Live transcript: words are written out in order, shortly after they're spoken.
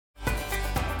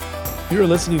You are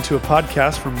listening to a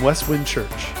podcast from Westwind Church.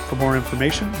 For more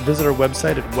information, visit our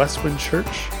website at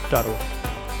westwindchurch.org.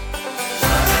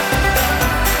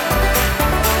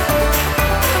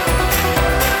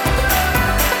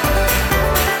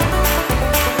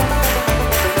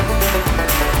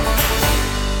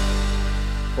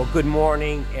 Well, good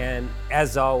morning, and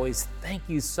as always, thank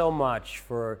you so much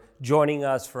for joining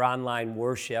us for online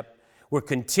worship. We're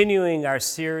continuing our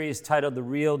series titled The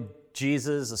Real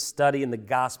Jesus, a study in the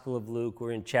Gospel of Luke.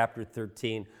 We're in chapter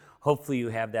 13. Hopefully you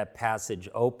have that passage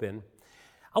open.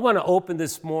 I want to open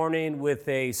this morning with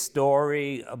a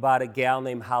story about a gal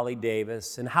named Holly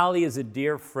Davis. And Holly is a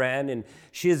dear friend, and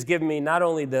she has given me not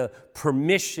only the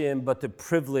permission, but the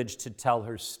privilege to tell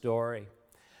her story.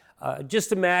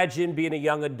 Just imagine being a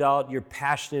young adult, you're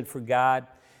passionate for God,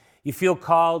 you feel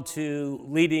called to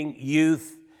leading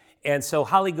youth, and so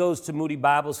Holly goes to Moody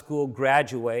Bible School,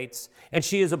 graduates, and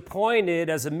she is appointed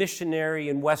as a missionary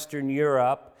in Western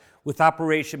Europe with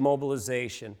Operation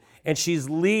Mobilization, and she's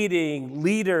leading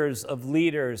leaders of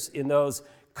leaders in those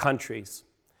countries.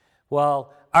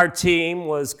 Well, our team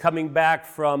was coming back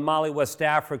from Mali, West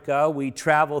Africa. We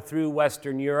traveled through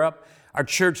Western Europe. Our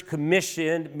church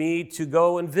commissioned me to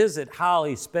go and visit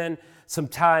Holly, spend some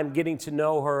time getting to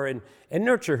know her and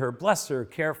nurture her, bless her,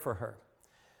 care for her.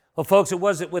 Well, folks, it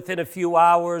wasn't within a few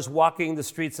hours walking the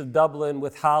streets of Dublin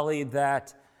with Holly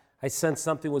that I sensed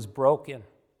something was broken.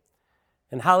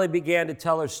 And Holly began to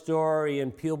tell her story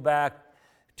and peel back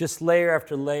just layer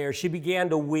after layer. She began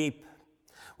to weep.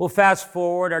 Well, fast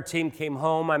forward, our team came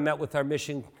home. I met with our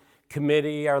mission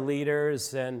committee, our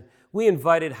leaders, and we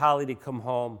invited Holly to come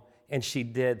home. And she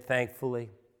did, thankfully.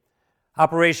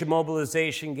 Operation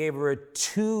Mobilization gave her a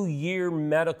 2-year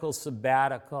medical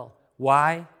sabbatical.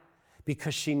 Why?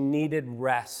 Because she needed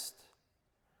rest.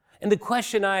 And the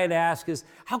question I had asked is,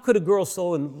 how could a girl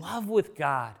so in love with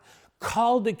God,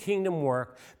 called to kingdom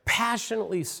work,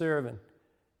 passionately serving,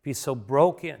 be so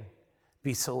broken,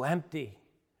 be so empty?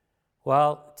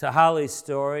 Well, to Holly's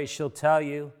story, she'll tell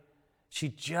you, she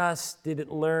just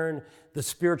didn't learn the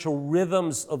spiritual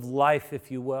rhythms of life, if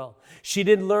you will. She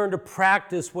didn't learn to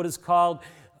practice what is called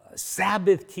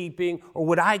Sabbath keeping, or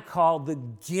what I call the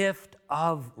gift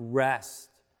of rest.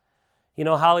 You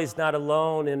know, Holly's not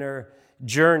alone in her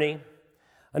journey.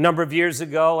 A number of years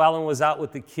ago, Ellen was out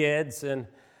with the kids, and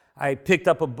I picked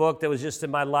up a book that was just in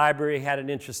my library, had an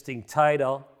interesting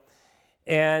title.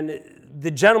 And the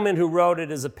gentleman who wrote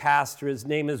it is a pastor. His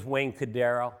name is Wayne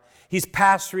Cordeiro. He's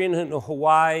pastoring in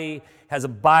Hawaii, has a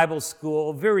Bible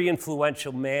school, very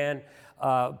influential man,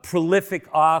 prolific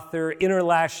author,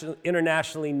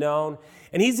 internationally known.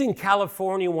 And he's in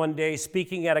California one day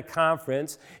speaking at a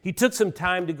conference. He took some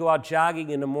time to go out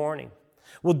jogging in the morning.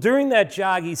 Well, during that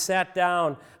jog, he sat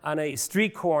down on a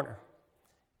street corner,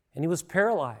 and he was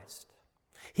paralyzed.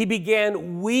 He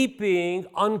began weeping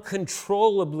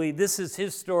uncontrollably. This is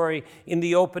his story in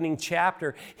the opening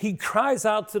chapter. He cries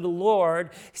out to the Lord.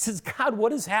 He says, God,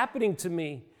 what is happening to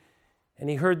me? And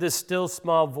he heard this still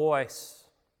small voice.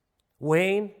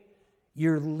 Wayne,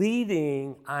 you're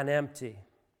leading on empty.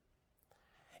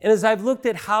 And as I've looked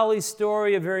at Holly's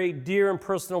story, a very dear and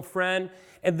personal friend,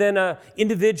 and then an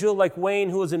individual like Wayne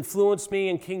who has influenced me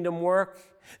in kingdom work,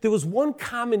 there was one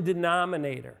common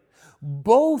denominator.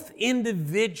 Both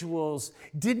individuals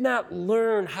did not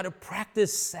learn how to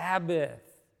practice Sabbath,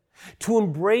 to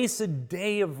embrace a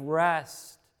day of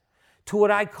rest, to what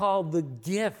I call the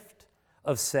gift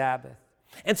of Sabbath.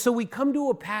 And so we come to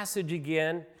a passage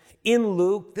again in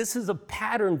Luke. This is a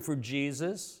pattern for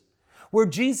Jesus, where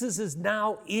Jesus is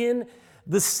now in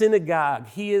the synagogue.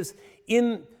 He is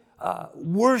in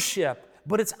worship,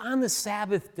 but it's on the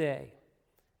Sabbath day.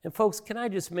 And folks, can I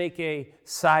just make a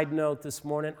side note this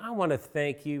morning? I want to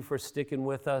thank you for sticking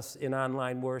with us in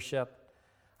online worship.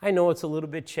 I know it's a little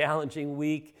bit challenging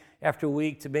week after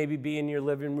week to maybe be in your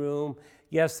living room.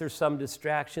 Yes, there's some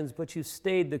distractions, but you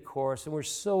stayed the course, and we're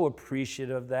so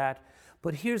appreciative of that.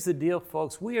 But here's the deal,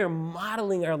 folks. We are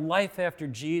modeling our life after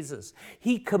Jesus.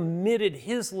 He committed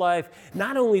his life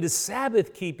not only to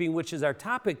Sabbath keeping, which is our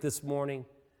topic this morning,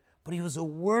 but he was a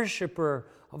worshiper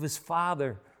of his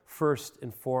Father first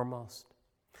and foremost.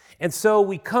 And so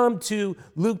we come to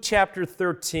Luke chapter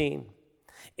 13,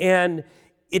 and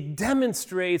it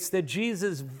demonstrates that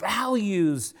Jesus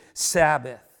values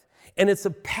Sabbath. And it's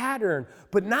a pattern.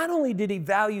 But not only did he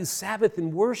value Sabbath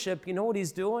and worship, you know what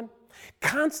he's doing?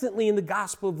 Constantly in the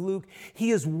Gospel of Luke,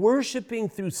 he is worshiping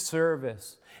through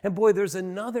service. And boy, there's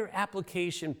another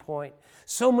application point.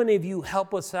 So many of you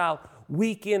help us out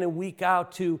week in and week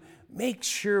out to make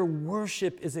sure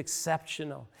worship is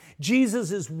exceptional.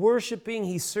 Jesus is worshiping,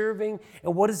 he's serving,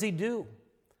 and what does he do?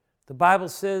 The Bible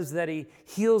says that he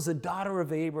heals a daughter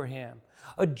of Abraham,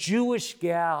 a Jewish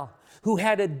gal who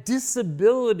had a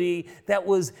disability that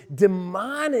was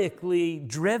demonically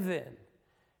driven.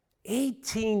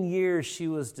 18 years she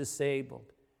was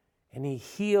disabled, and he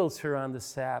heals her on the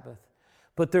Sabbath.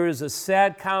 But there is a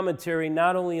sad commentary,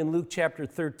 not only in Luke chapter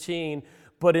 13,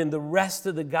 but in the rest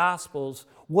of the Gospels.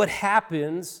 What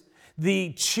happens?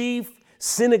 The chief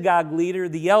synagogue leader,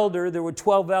 the elder, there were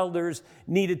 12 elders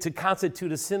needed to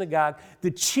constitute a synagogue.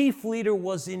 The chief leader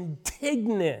was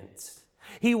indignant.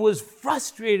 He was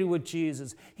frustrated with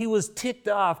Jesus. He was ticked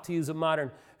off, to use a modern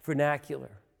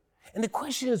vernacular. And the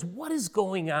question is, what is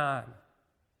going on?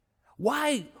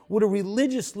 Why would a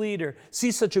religious leader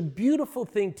see such a beautiful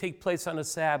thing take place on a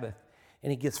Sabbath? And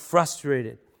he gets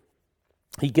frustrated.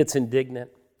 He gets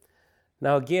indignant.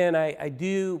 Now, again, I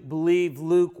do believe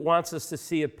Luke wants us to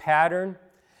see a pattern,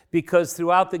 because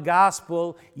throughout the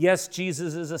gospel, yes,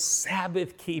 Jesus is a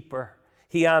Sabbath keeper.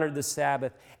 He honored the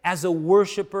Sabbath as a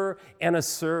worshiper and a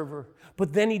server.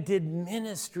 But then he did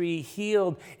ministry,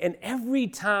 healed, and every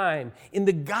time in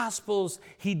the Gospels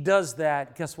he does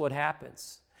that, guess what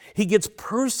happens? He gets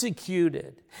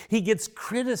persecuted. He gets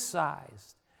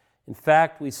criticized. In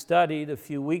fact, we studied a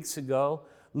few weeks ago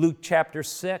Luke chapter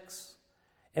 6.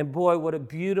 And boy, what a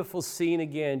beautiful scene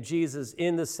again, Jesus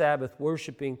in the Sabbath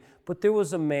worshiping. But there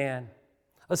was a man,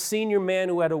 a senior man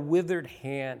who had a withered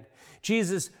hand.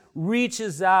 Jesus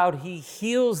reaches out, he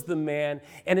heals the man,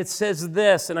 and it says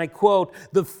this, and I quote,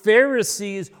 "The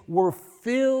Pharisees were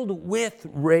filled with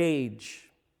rage."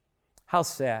 How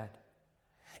sad.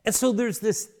 And so there's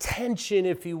this tension,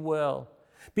 if you will,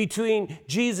 between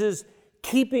Jesus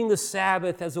keeping the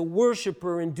Sabbath as a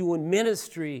worshiper and doing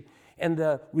ministry, and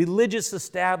the religious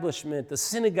establishment, the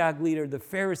synagogue leader, the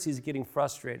Pharisees getting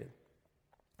frustrated.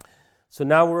 So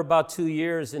now we're about 2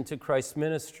 years into Christ's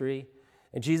ministry,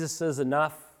 and Jesus says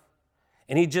enough.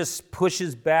 And he just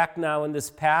pushes back now in this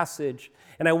passage.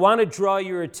 And I want to draw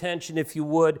your attention, if you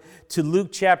would, to Luke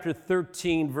chapter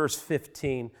 13, verse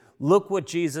 15. Look what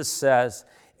Jesus says,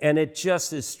 and it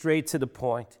just is straight to the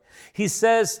point. He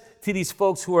says to these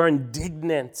folks who are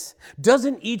indignant,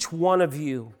 "Doesn't each one of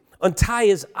you untie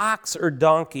his ox or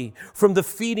donkey from the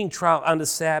feeding trough on the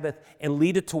Sabbath and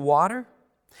lead it to water?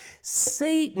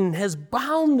 Satan has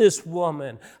bound this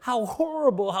woman." How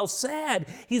horrible, how sad.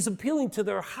 He's appealing to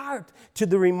their heart, to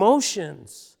their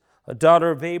emotions. A daughter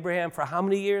of Abraham for how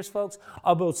many years, folks?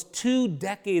 Almost 2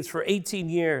 decades, for 18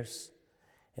 years.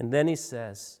 And then he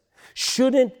says,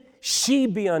 shouldn't she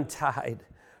be untied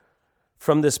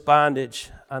from this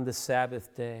bondage on the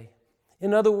Sabbath day?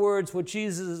 In other words, what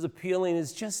Jesus is appealing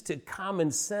is just to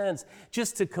common sense,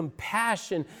 just to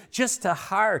compassion, just to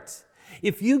heart.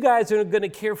 If you guys are going to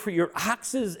care for your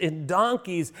oxes and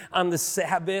donkeys on the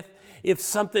Sabbath, if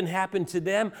something happened to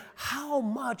them, how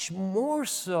much more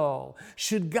so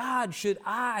should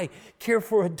I care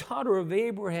for a daughter of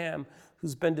Abraham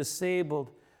who's been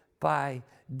disabled by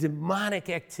demonic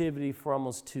activity for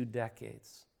almost 2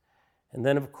 decades? And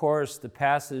then, of course, the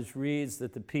passage reads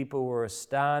that the people were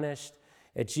astonished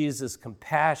at Jesus'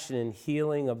 compassion and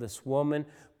healing of this woman,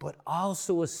 but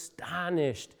also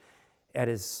astonished at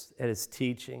his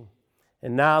teaching.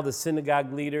 And now the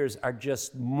synagogue leaders are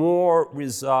just more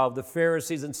resolved. The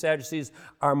Pharisees and Sadducees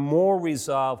are more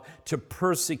resolved to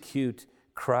persecute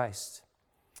Christ.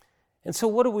 And so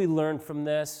what do we learn from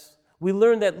this? We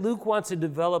learn that Luke wants to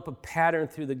develop a pattern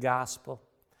through the gospel.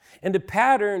 And the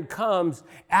pattern comes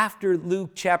after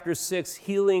Luke chapter 6,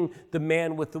 healing the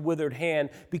man with the withered hand,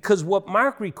 because what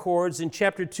Mark records in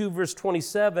chapter 2, verse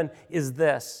 27 is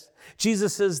this.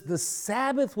 Jesus says, "The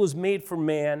Sabbath was made for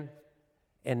man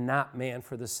and not man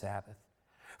for the Sabbath."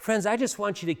 Friends, I just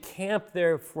want you to camp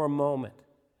there for a moment.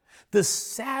 The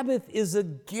Sabbath is a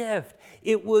gift.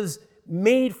 It was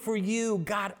made for you.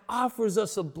 God offers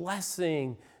us a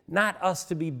blessing, not us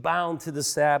to be bound to the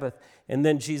Sabbath. And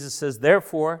then Jesus says,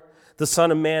 "Therefore, the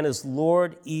Son of Man is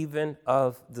Lord even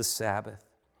of the Sabbath."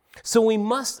 So we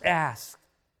must ask,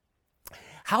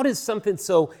 how does something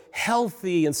so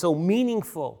healthy and so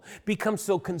meaningful become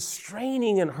so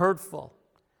constraining and hurtful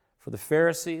for the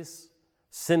Pharisees,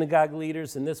 synagogue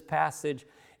leaders in this passage,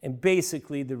 and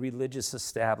basically the religious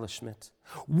establishment?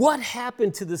 What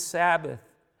happened to the Sabbath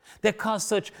that caused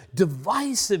such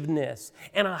divisiveness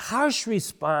and a harsh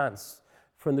response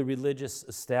from the religious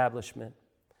establishment?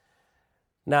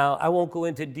 Now, I won't go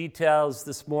into details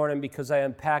this morning because I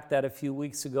unpacked that a few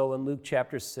weeks ago in Luke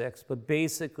chapter 6, but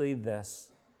basically this.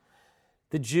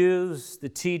 The Jews, the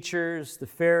teachers, the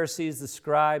Pharisees, the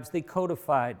scribes, they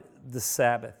codified the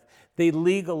Sabbath. They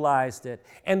legalized it.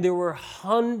 And there were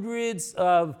hundreds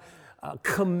of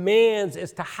commands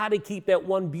as to how to keep that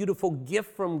one beautiful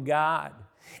gift from God.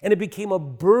 And it became a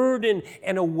burden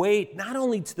and a weight, not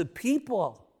only to the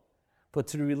people, but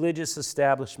to the religious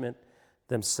establishment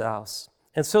themselves.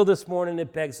 And so this morning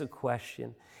it begs a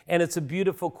question, and it's a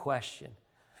beautiful question.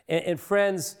 And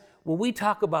friends, when we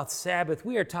talk about Sabbath,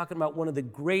 we are talking about one of the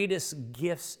greatest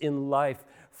gifts in life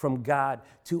from God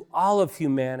to all of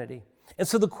humanity. And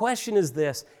so the question is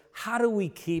this: how do we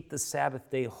keep the Sabbath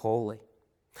day holy?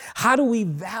 How do we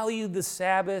value the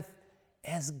Sabbath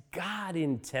as God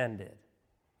intended?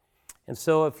 And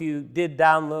so if you did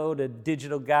download a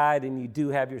digital guide and you do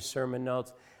have your sermon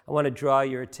notes, I want to draw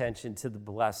your attention to the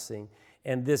blessing.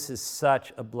 And this is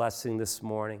such a blessing this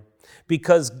morning.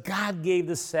 Because God gave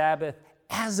the Sabbath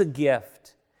as a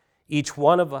gift, each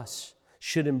one of us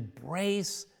should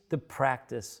embrace the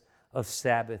practice of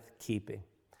Sabbath keeping.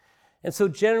 And so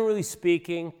generally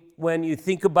speaking, when you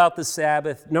think about the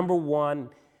Sabbath, number one,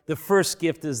 the first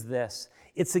gift is this: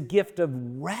 it's a gift of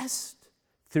rest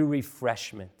through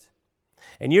refreshment.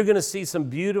 And you're going to see some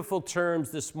beautiful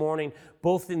terms this morning,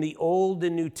 both in the Old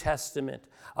and New Testament,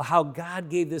 of how God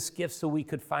gave this gift so we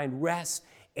could find rest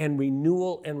and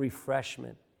renewal and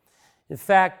refreshment. In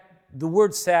fact, the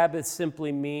word Sabbath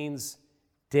simply means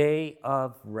day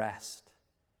of rest.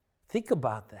 Think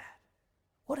about that.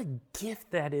 What a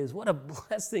gift that is. What a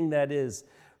blessing that is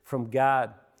from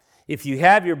God. If you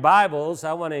have your Bibles,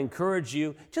 I want to encourage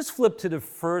you, just flip to the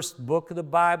first book of the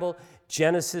Bible,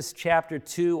 Genesis chapter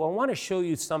 2. I want to show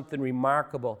you something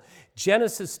remarkable.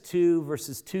 Genesis 2,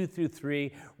 verses 2 through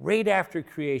 3, right after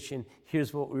creation,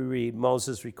 here's what we read.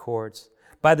 Moses records,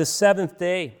 "By the seventh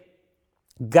day,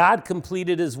 God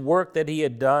completed his work that he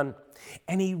had done,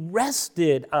 and he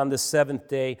rested on the seventh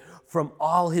day from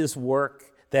all his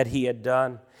work that he had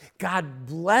done. God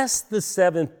blessed the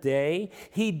seventh day.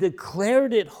 He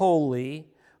declared it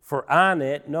holy, for on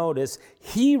it, notice,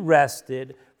 he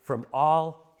rested from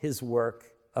all his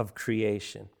work of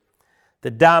creation."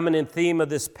 The dominant theme of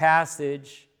this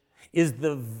passage is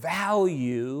the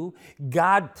value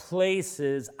God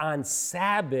places on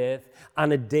Sabbath,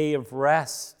 on a day of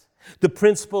rest. The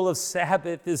principle of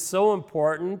Sabbath is so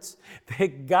important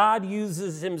that God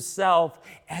uses himself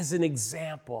as an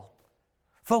example.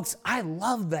 Folks, I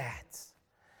love that.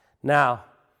 Now,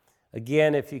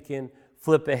 again, if you can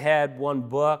flip ahead one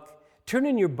book, turn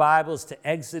in your Bibles to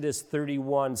Exodus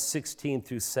 31, 16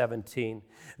 through 17.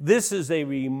 This is a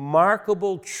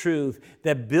remarkable truth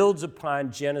that builds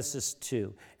upon Genesis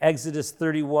 2. Exodus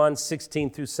 31,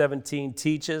 16 through 17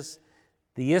 teaches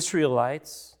the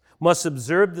Israelites must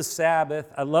observe the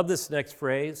Sabbath, I love this next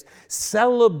phrase,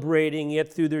 celebrating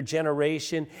it through their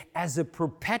generation as a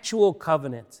perpetual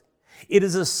covenant. It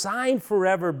is a sign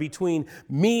forever between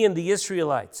me and the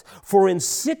Israelites. For in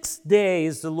 6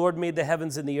 days the Lord made the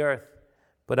heavens and the earth.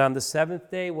 But on the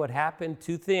seventh day, what happened?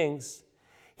 Two things.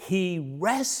 He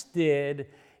rested,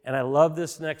 and I love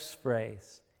this next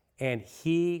phrase, and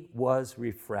he was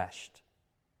refreshed.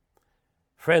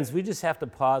 Friends, we just have to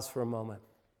pause for a moment.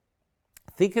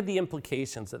 Think of the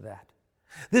implications of that.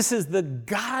 This is the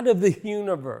God of the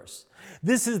universe.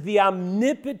 This is the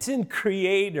omnipotent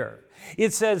creator.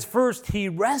 It says first he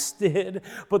rested,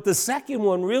 but the second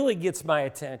one really gets my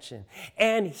attention.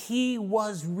 And he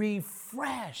was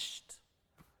refreshed.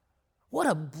 What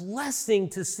a blessing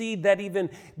to see that even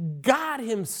God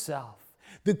himself,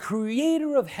 the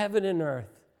creator of heaven and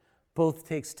earth, both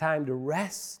takes time to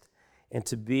rest and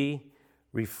to be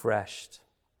refreshed.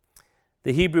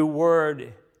 The Hebrew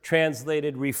word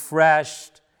translated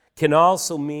refreshed can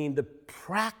also mean the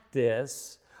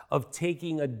practice of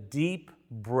taking a deep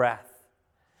breath.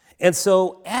 And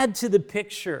so add to the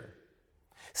picture,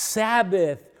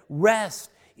 Sabbath,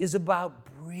 rest, is about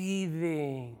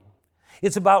breathing.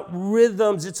 It's about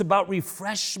rhythms. It's about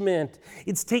refreshment.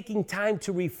 It's taking time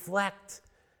to reflect,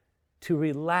 to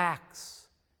relax,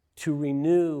 to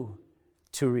renew,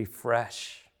 to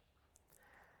refresh.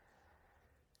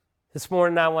 This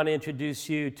morning, I want to introduce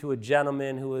you to a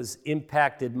gentleman who has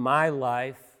impacted my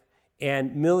life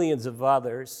and millions of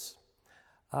others.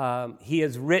 He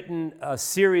has written a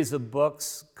series of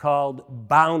books called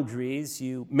Boundaries.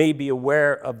 You may be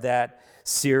aware of that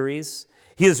series.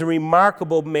 He is a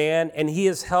remarkable man, and he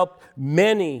has helped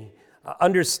many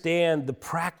understand the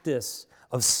practice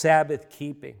of Sabbath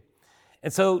keeping.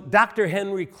 And so Dr.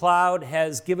 Henry Cloud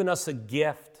has given us a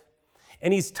gift,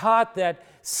 and he's taught that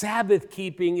Sabbath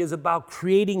keeping is about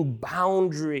creating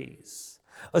boundaries,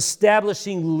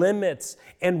 establishing limits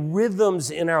and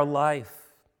rhythms in our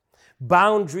life.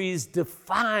 Boundaries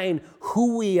define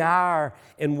who we are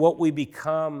and what we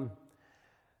become.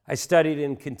 I studied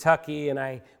in Kentucky,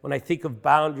 and when I think of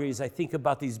boundaries, I think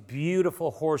about these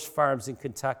beautiful horse farms in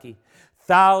Kentucky.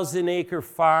 1,000-acre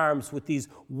farms with these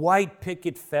white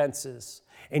picket fences.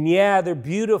 And yeah, they're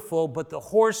beautiful, but the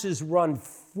horses run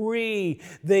free.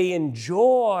 They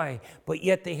enjoy, but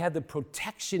yet they have the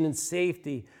protection and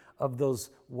safety of those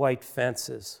white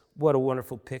fences. What a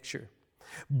wonderful picture.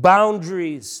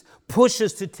 Boundaries push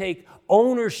us to take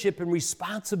ownership and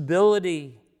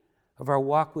responsibility of our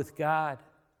walk with God,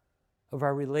 of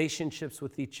our relationships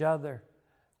with each other,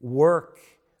 work,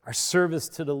 our service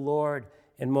to the Lord,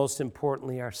 and most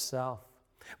importantly, ourselves.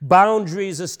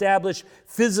 Boundaries establish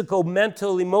physical,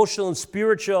 mental, emotional, and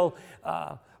spiritual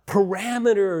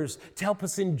parameters to help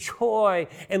us enjoy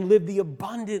and live the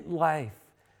abundant life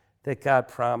that God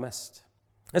promised.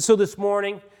 And so this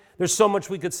morning, there's so much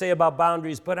we could say about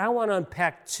boundaries, but I want to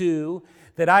unpack two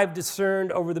that I've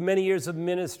discerned over the many years of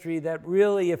ministry that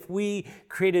really, if we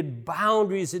created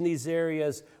boundaries in these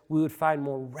areas, we would find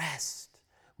more rest,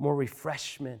 more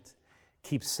refreshment,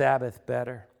 keep Sabbath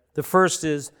better. The first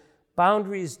is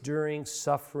boundaries during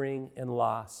suffering and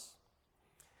loss.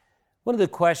 One of the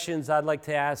questions I'd like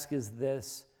to ask is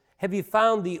this: have you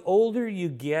found the older you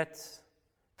get,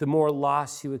 the more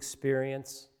loss you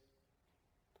experience?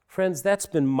 Friends, that's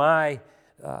been my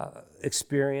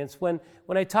experience. When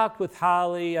I talked with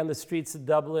Holly on the streets of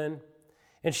Dublin,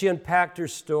 and she unpacked her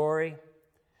story,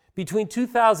 between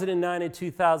 2009 and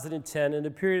 2010, in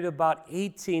a period of about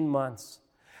 18 months,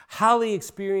 Holly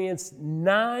experienced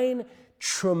 9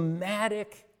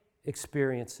 traumatic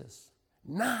experiences.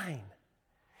 9.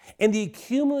 And the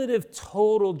cumulative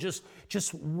total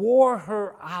just wore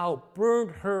her out,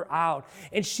 burned her out,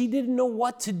 and she didn't know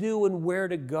what to do and where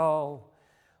to go.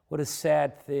 What a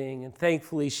sad thing. And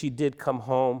thankfully, she did come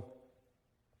home.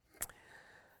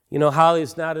 You know, Holly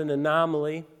is not an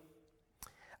anomaly.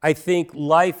 I think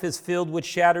life is filled with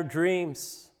shattered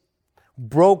dreams,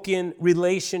 broken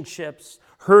relationships,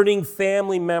 hurting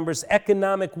family members,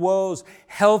 economic woes,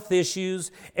 health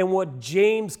issues, and what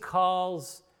James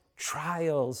calls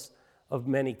trials of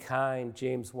many kind,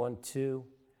 James 1:2.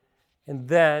 And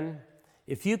then,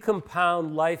 if you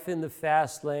compound life in the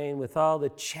fast lane with all the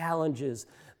challenges,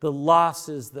 the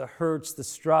losses, the hurts, the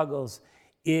struggles,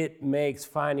 it makes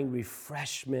finding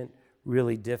refreshment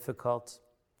really difficult.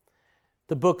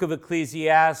 The book of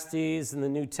Ecclesiastes and the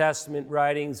New Testament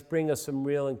writings bring us some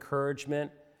real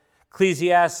encouragement.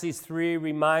 Ecclesiastes 3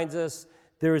 reminds us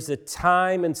there is a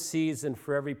time and season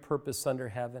for every purpose under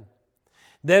heaven.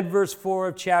 Then verse 4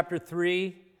 of chapter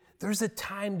 3, there's a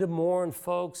time to mourn,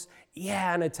 folks.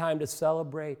 Yeah, and a time to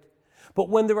celebrate. But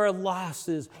when there are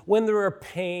losses, when there are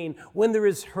pain, when there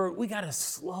is hurt, we got to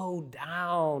slow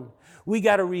down. We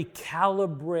got to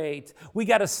recalibrate. We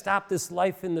got to stop this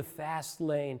life in the fast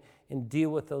lane and deal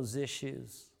with those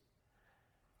issues.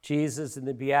 Jesus in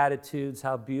the Beatitudes,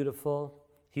 how beautiful.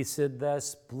 He said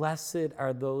this: blessed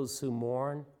are those who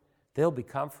mourn. They'll be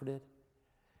comforted.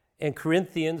 In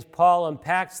Corinthians, Paul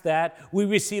unpacks that. We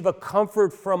receive a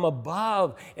comfort from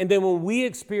above. And then when we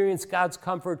experience God's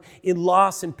comfort in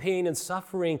loss and pain and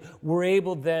suffering, we're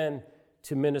able then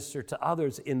to minister to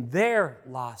others in their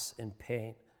loss and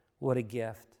pain. What a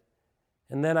gift.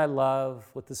 And then I love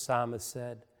what the psalmist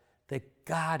said, that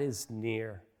God is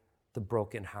near the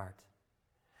broken heart.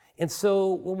 And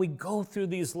so when we go through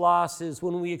these losses,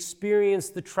 when we experience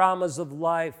the traumas of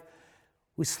life,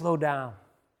 we slow down.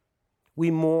 We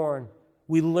mourn.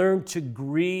 We learn to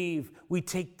grieve. We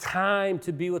take time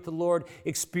to be with the Lord,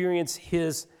 experience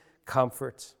His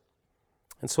comfort.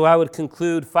 And so I would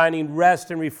conclude, finding rest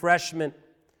and refreshment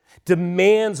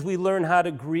demands we learn how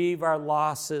to grieve our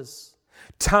losses.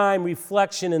 Time,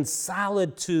 reflection, and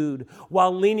solitude,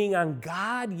 while leaning on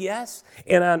God, yes,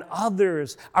 and on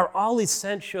others, are all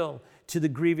essential to the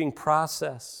grieving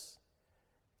process.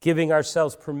 Giving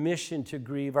ourselves permission to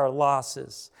grieve our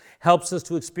losses helps us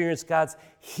to experience God's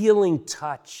healing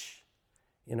touch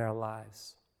in our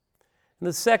lives. And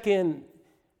the second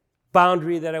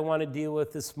boundary that I want to deal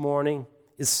with this morning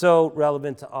is so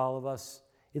relevant to all of us.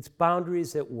 It's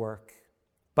boundaries at work.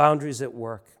 Boundaries at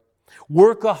work.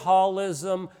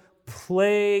 Workaholism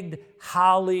plagued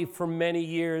Holly for many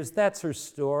years. That's her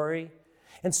story.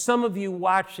 And some of you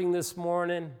watching this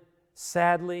morning,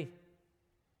 sadly,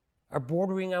 are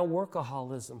bordering on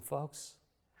workaholism, folks.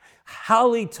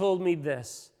 Holly told me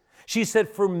this. She said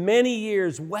for many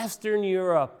years, Western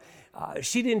Europe,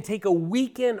 she didn't take a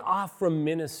weekend off from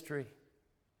ministry.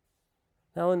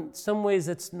 Now, in some ways,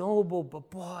 it's noble, but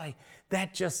boy,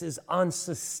 that just is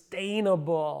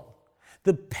unsustainable.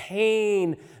 The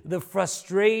pain, the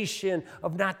frustration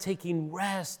of not taking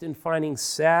rest and finding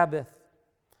Sabbath.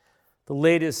 The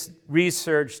latest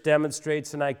research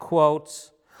demonstrates, and I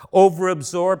quote,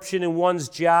 overabsorption in one's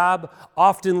job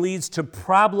often leads to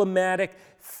problematic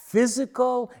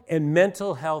physical and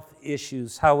mental health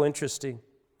issues. How interesting.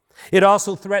 It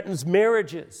also threatens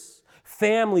marriages,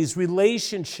 families,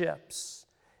 relationships.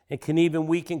 It can even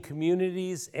weaken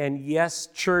communities and, yes,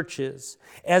 churches.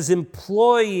 As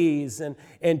employees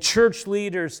and church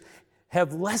leaders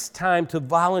have less time to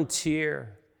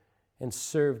volunteer and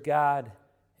serve God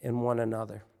and one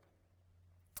another.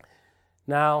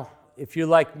 Now, if you're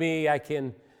like me, I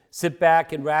can sit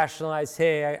back and rationalize,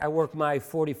 hey, I work my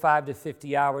 45 to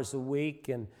 50 hours a week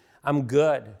and I'm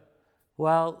good.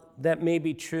 Well, that may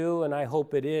be true, and I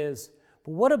hope it is.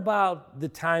 But what about the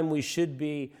time we should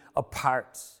be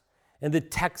apart? And the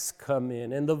texts come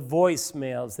in, and the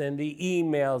voicemails, and the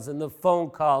emails, and the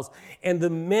phone calls, and the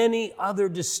many other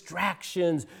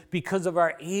distractions because of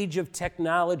our age of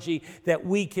technology that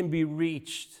we can be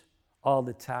reached all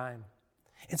the time.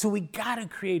 And so we got to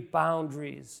create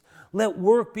boundaries. Let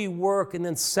work be work, and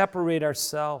then separate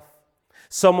ourselves.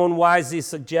 Someone wisely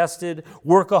suggested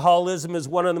workaholism is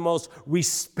one of the most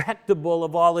respectable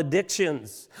of all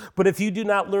addictions. But if you do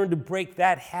not learn to break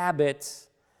that habit,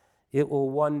 it will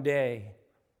one day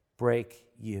break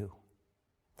you.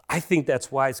 I think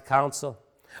that's wise counsel.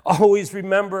 Always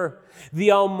remember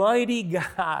the Almighty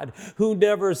God who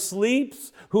never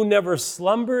sleeps, who never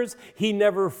slumbers, he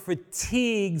never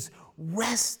fatigues,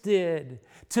 rested,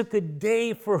 took a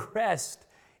day for rest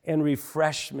and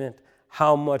refreshment.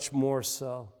 How much more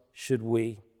so should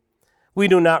we? We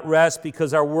do not rest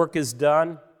because our work is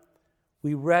done.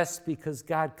 We rest because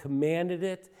God commanded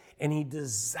it and he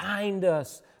designed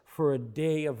us for a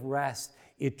day of rest.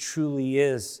 It truly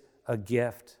is a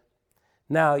gift.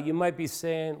 Now, you might be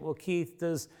saying, well, Keith,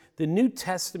 does the New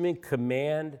Testament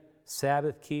command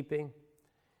Sabbath keeping?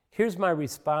 Here's my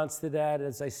response to that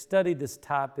as I studied this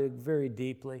topic very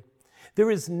deeply.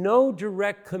 There is no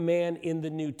direct command in the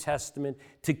New Testament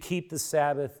to keep the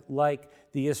Sabbath like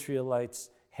the Israelites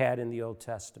had in the Old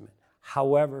Testament.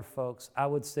 However, folks, I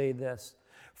would say this.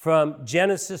 From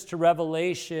Genesis to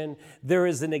Revelation, there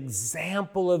is an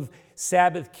example of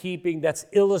Sabbath keeping that's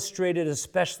illustrated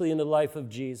especially in the life of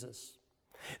Jesus.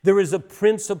 There is a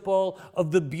principle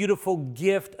of the beautiful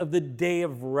gift of the day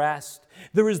of rest.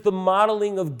 There is the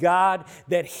modeling of God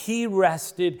that he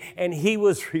rested and he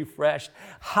was refreshed.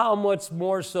 How much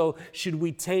more so should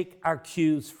we take our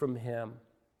cues from him?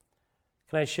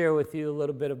 Can I share with you a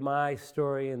little bit of my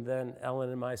story and then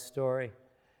Ellen and my story?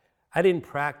 I didn't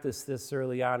practice this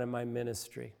early on in my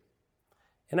ministry,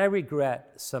 and I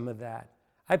regret some of that.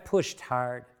 I pushed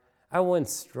hard. I went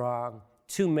strong,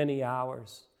 too many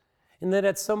hours. And then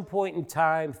at some point in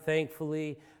time,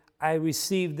 thankfully, I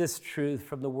received this truth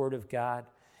from the Word of God.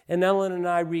 And Ellen and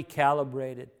I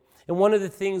recalibrated. And one of the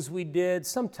things we did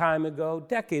some time ago,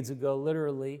 decades ago,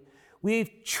 literally,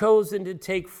 we've chosen to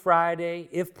take Friday,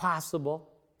 if possible.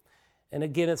 And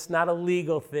again, it's not a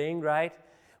legal thing, right?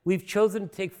 We've chosen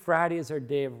to take Friday as our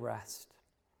day of rest.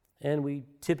 And we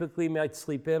typically might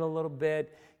sleep in a little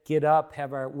bit, get up,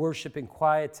 have our worship and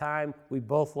quiet time. We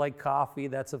both like coffee.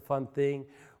 That's a fun thing.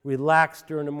 Relax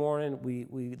during the morning.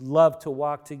 We love to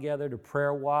walk together, to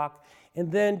prayer walk,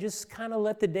 and then just kind of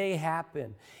let the day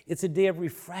happen. It's a day of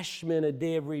refreshment, a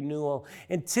day of renewal,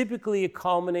 and typically it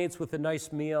culminates with a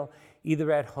nice meal,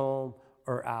 either at home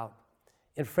or out.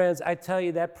 And friends, I tell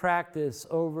you that practice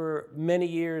over many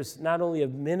years, not only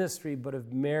of ministry, but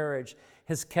of marriage,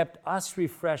 has kept us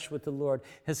refreshed with the Lord,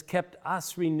 has kept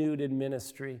us renewed in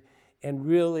ministry, and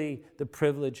really the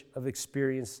privilege of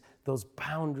experience those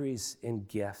boundaries and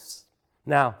gifts.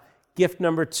 Now, gift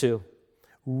number 2,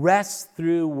 rest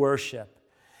through worship.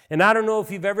 And I don't know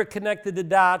if you've ever connected the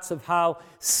dots of how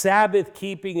Sabbath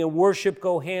keeping and worship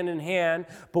go hand in hand,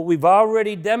 but we've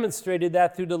already demonstrated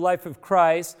that through the life of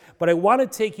Christ. But I want to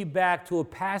take you back to a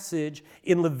passage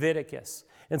in Leviticus.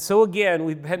 And so again,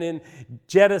 we've been in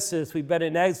Genesis, we've been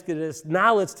in Exodus.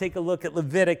 Now let's take a look at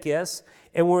Leviticus.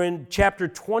 And we're in chapter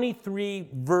 23,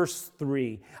 verse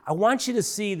 3. I want you to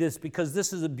see this because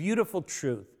this is a beautiful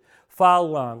truth. Follow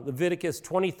along. Leviticus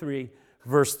 23,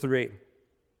 verse 3.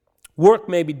 Work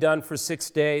may be done for 6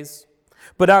 days,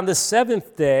 but on the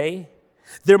 7th day,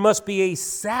 there must be a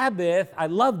Sabbath, I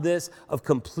love this, of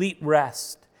complete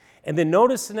rest. And then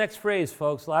notice the next phrase,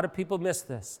 folks. A lot of people miss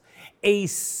this. A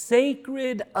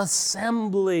sacred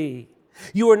assembly.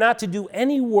 You are not to do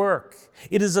any work.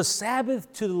 It is a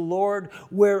Sabbath to the Lord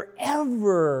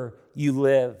wherever you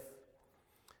live.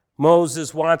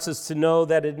 Moses wants us to know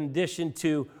that in addition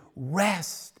to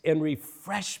rest and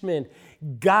refreshment,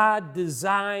 God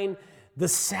designed the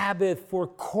Sabbath for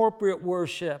corporate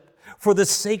worship, for the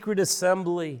sacred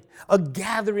assembly, a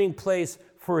gathering place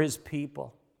for his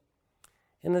people.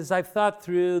 And as I've thought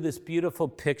through this beautiful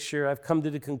picture, I've come to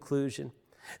the conclusion,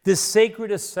 this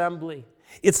sacred assembly,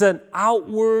 it's an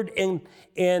outward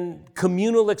and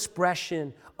communal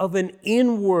expression of an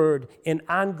inward and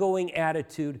ongoing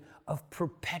attitude of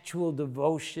perpetual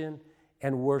devotion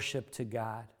and worship to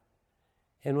God.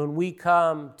 And when we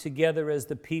come together as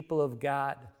the people of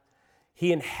God,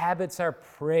 he inhabits our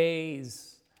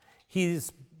praise.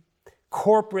 He's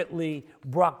corporately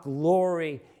brought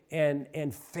glory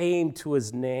and fame to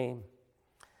his name.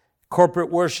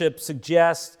 Corporate worship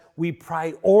suggests we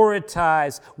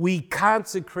prioritize, we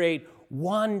consecrate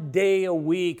one day a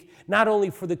week, not only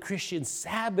for the Christian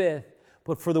Sabbath,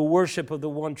 but for the worship of the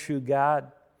one true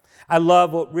God. I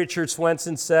love what Richard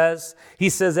Swenson says. He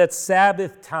says, at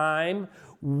Sabbath time,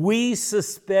 we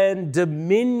suspend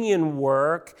dominion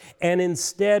work and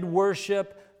instead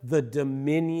worship the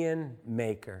dominion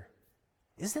maker.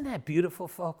 Isn't that beautiful,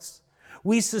 folks?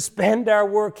 We suspend our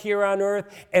work here on earth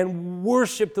and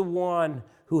worship the one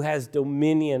who has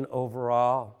dominion over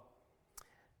all.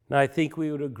 Now, I think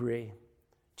we would agree.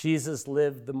 Jesus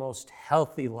lived the most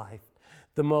healthy life,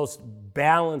 the most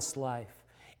balanced life.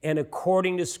 And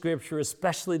according to Scripture,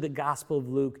 especially the Gospel of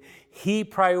Luke, he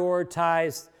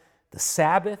prioritized the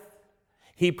Sabbath,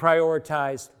 he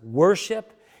prioritized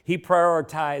worship, he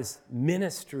prioritized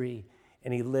ministry,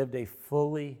 and he lived a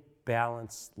fully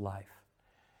balanced life.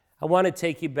 I want to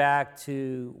take you back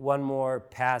to one more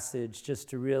passage just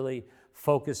to really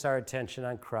focus our attention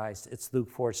on Christ. It's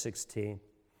Luke 4:16.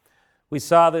 We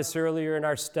saw this earlier in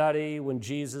our study when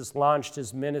Jesus launched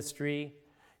his ministry.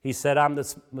 He said, I'm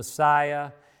the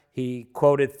Messiah. He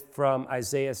quoted from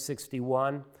Isaiah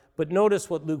 61. But notice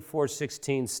what Luke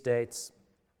 4:16 states.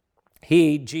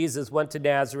 He, Jesus, went to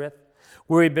Nazareth,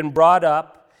 where he'd been brought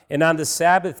up, and on the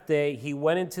Sabbath day, he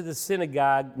went into the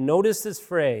synagogue. Notice this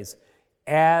phrase,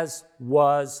 as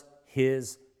was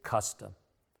his custom.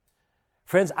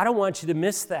 Friends, I don't want you to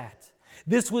miss that.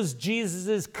 This was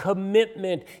Jesus'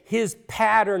 commitment, his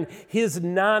pattern, his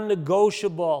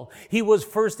non-negotiable. He was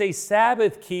first a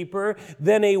Sabbath keeper,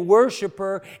 then a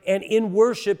worshiper, and in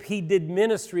worship he did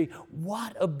ministry.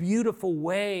 What a beautiful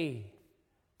way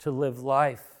to live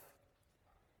life.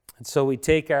 And so we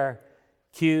take our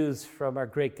cues from our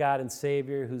great God and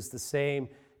Savior, who's the same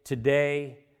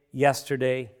today,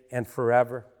 yesterday, and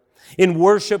forever. In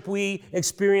worship, we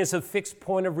experience a fixed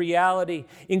point of reality,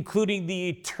 including the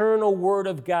eternal Word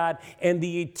of God and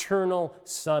the eternal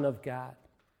Son of God.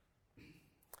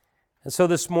 And so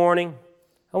this morning,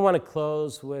 I want to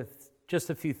close with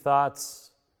just a few thoughts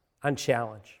on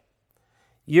challenge.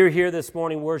 You're here this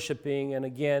morning worshiping, and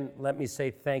again, let me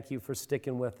say thank you for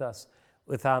sticking with us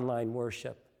with online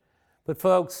worship. But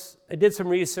folks, I did some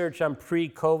research on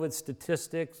pre-COVID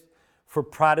statistics for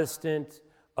Protestant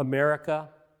America.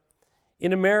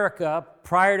 In America,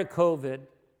 prior to COVID,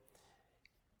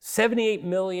 78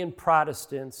 million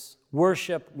Protestants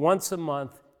worship once a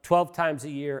month, 12 times a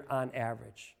year on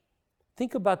average.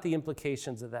 Think about the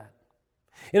implications of that.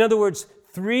 In other words,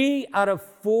 3 out of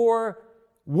 4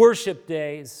 worship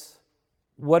days,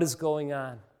 what is going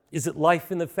on? Is it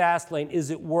life in the fast lane? Is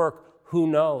it work? Who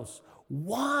knows?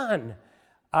 1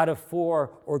 out of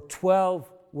 4 or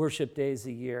 12 worship days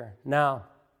a year. Now,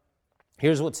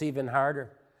 here's what's even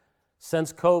harder.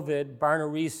 Since COVID,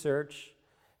 Barna Research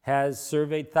has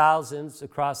surveyed thousands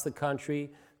across the country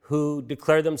who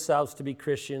declare themselves to be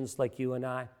Christians like you and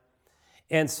I.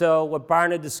 And so what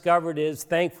Barna discovered is,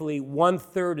 thankfully,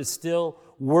 1/3 is still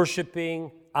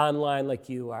worshiping online like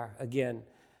you are. Again,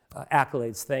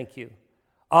 accolades, thank you.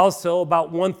 Also,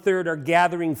 about 1/3 are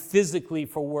gathering physically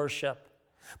for worship.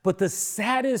 But the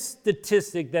saddest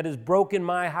statistic that has broken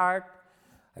my heart,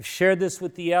 I've shared this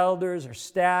with the elders, our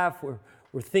staff,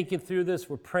 we're thinking through this,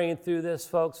 we're praying through this,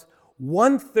 folks.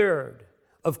 1/3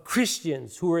 of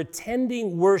Christians who are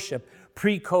attending worship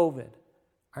pre-COVID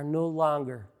are no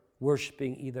longer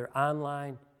worshiping either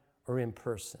online or in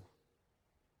person.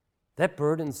 That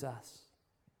burdens us.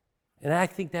 And I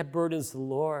think that burdens the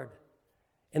Lord.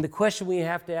 And the question we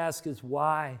have to ask is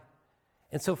why?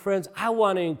 And so, friends, I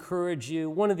want to encourage you.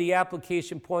 One of the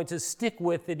application points is stick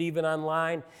with it even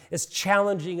online, as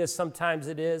challenging as sometimes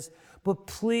it is. But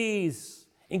please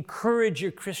encourage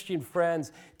your Christian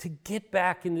friends to get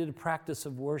back into the practice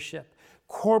of worship.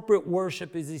 Corporate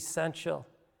worship is essential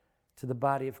to the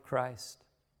body of Christ.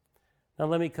 Now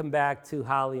let me come back to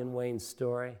Holly and Wayne's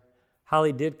story.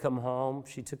 Holly did come home.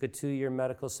 She took a 2-year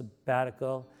medical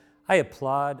sabbatical. I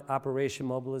applaud Operation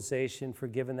Mobilization for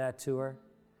giving that to her.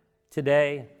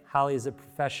 Today, Holly is a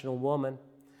professional woman.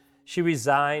 She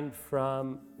resigned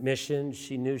from mission.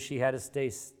 She knew she had to stay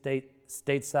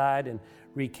stateside and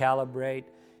recalibrate.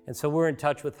 And so we're in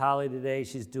touch with Holly today.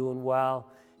 She's doing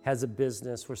well, has a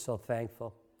business. We're so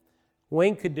thankful.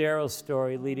 Wayne Cordero's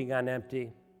story, Leading on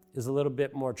Empty, is a little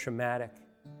bit more traumatic.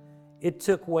 It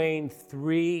took Wayne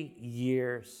 3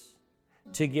 years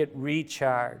to get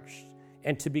recharged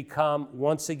and to become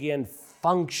once again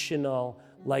functional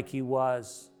like he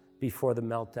was before the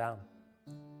meltdown.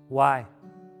 Why?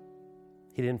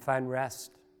 He didn't find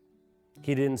rest.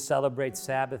 He didn't celebrate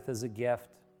Sabbath as a gift.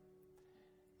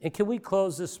 And can we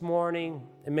close this morning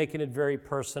and making it very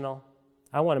personal?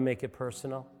 I want to make it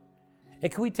personal.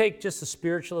 And can we take just a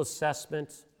spiritual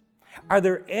assessment? Are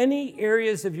there any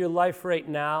areas of your life right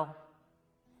now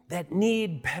that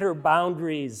need better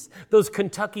boundaries? Those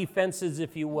Kentucky fences,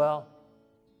 if you will.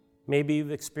 Maybe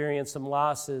you've experienced some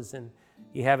losses and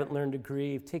you haven't learned to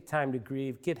grieve. Take time to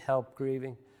grieve. Get help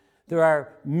grieving. There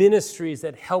are ministries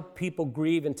that help people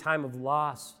grieve in time of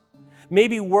loss.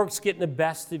 Maybe work's getting the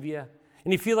best of you,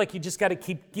 and you feel like you just got to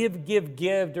keep give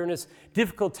during this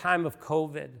difficult time of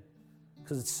COVID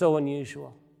because it's so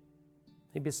unusual.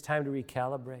 Maybe it's time to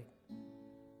recalibrate.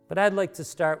 But I'd like to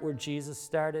start where Jesus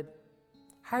started.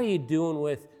 How are you doing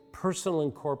with personal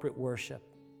and corporate worship?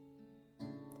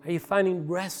 Are you finding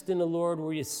rest in the Lord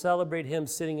where you celebrate Him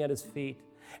sitting at His feet?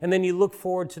 And then you look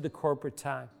forward to the corporate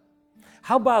time.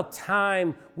 How about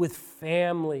time with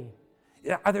family?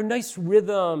 Are there nice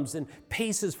rhythms and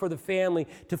paces for the family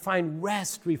to find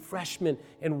rest, refreshment,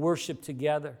 and worship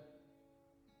together?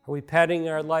 Are we pattering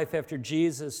our life after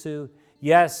Jesus, who,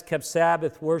 yes, kept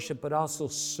Sabbath worship, but also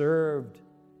served?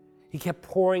 He kept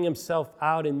pouring Himself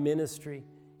out in ministry,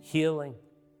 healing.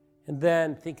 And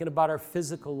then thinking about our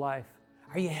physical life.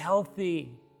 Are you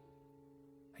healthy?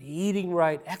 Are you eating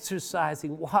right,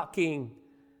 exercising, walking?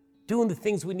 Doing the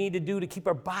things we need to do to keep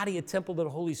our body a temple to the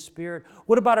Holy Spirit?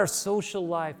 What about our social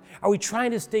life? Are we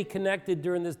trying to stay connected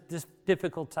during this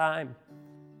difficult time?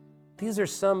 These are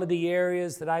some of the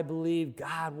areas that I believe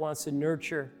God wants to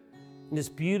nurture in this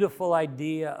beautiful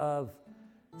idea of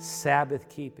Sabbath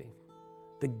keeping,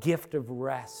 the gift of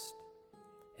rest.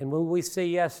 And when we say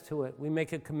yes to it, we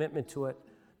make a commitment to it,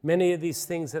 many of these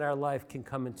things in our life can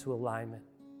come into alignment.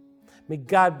 May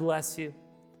God bless you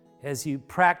as you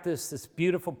practice this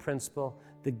beautiful principle,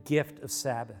 the gift of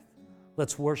Sabbath.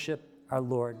 Let's worship our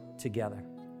Lord together.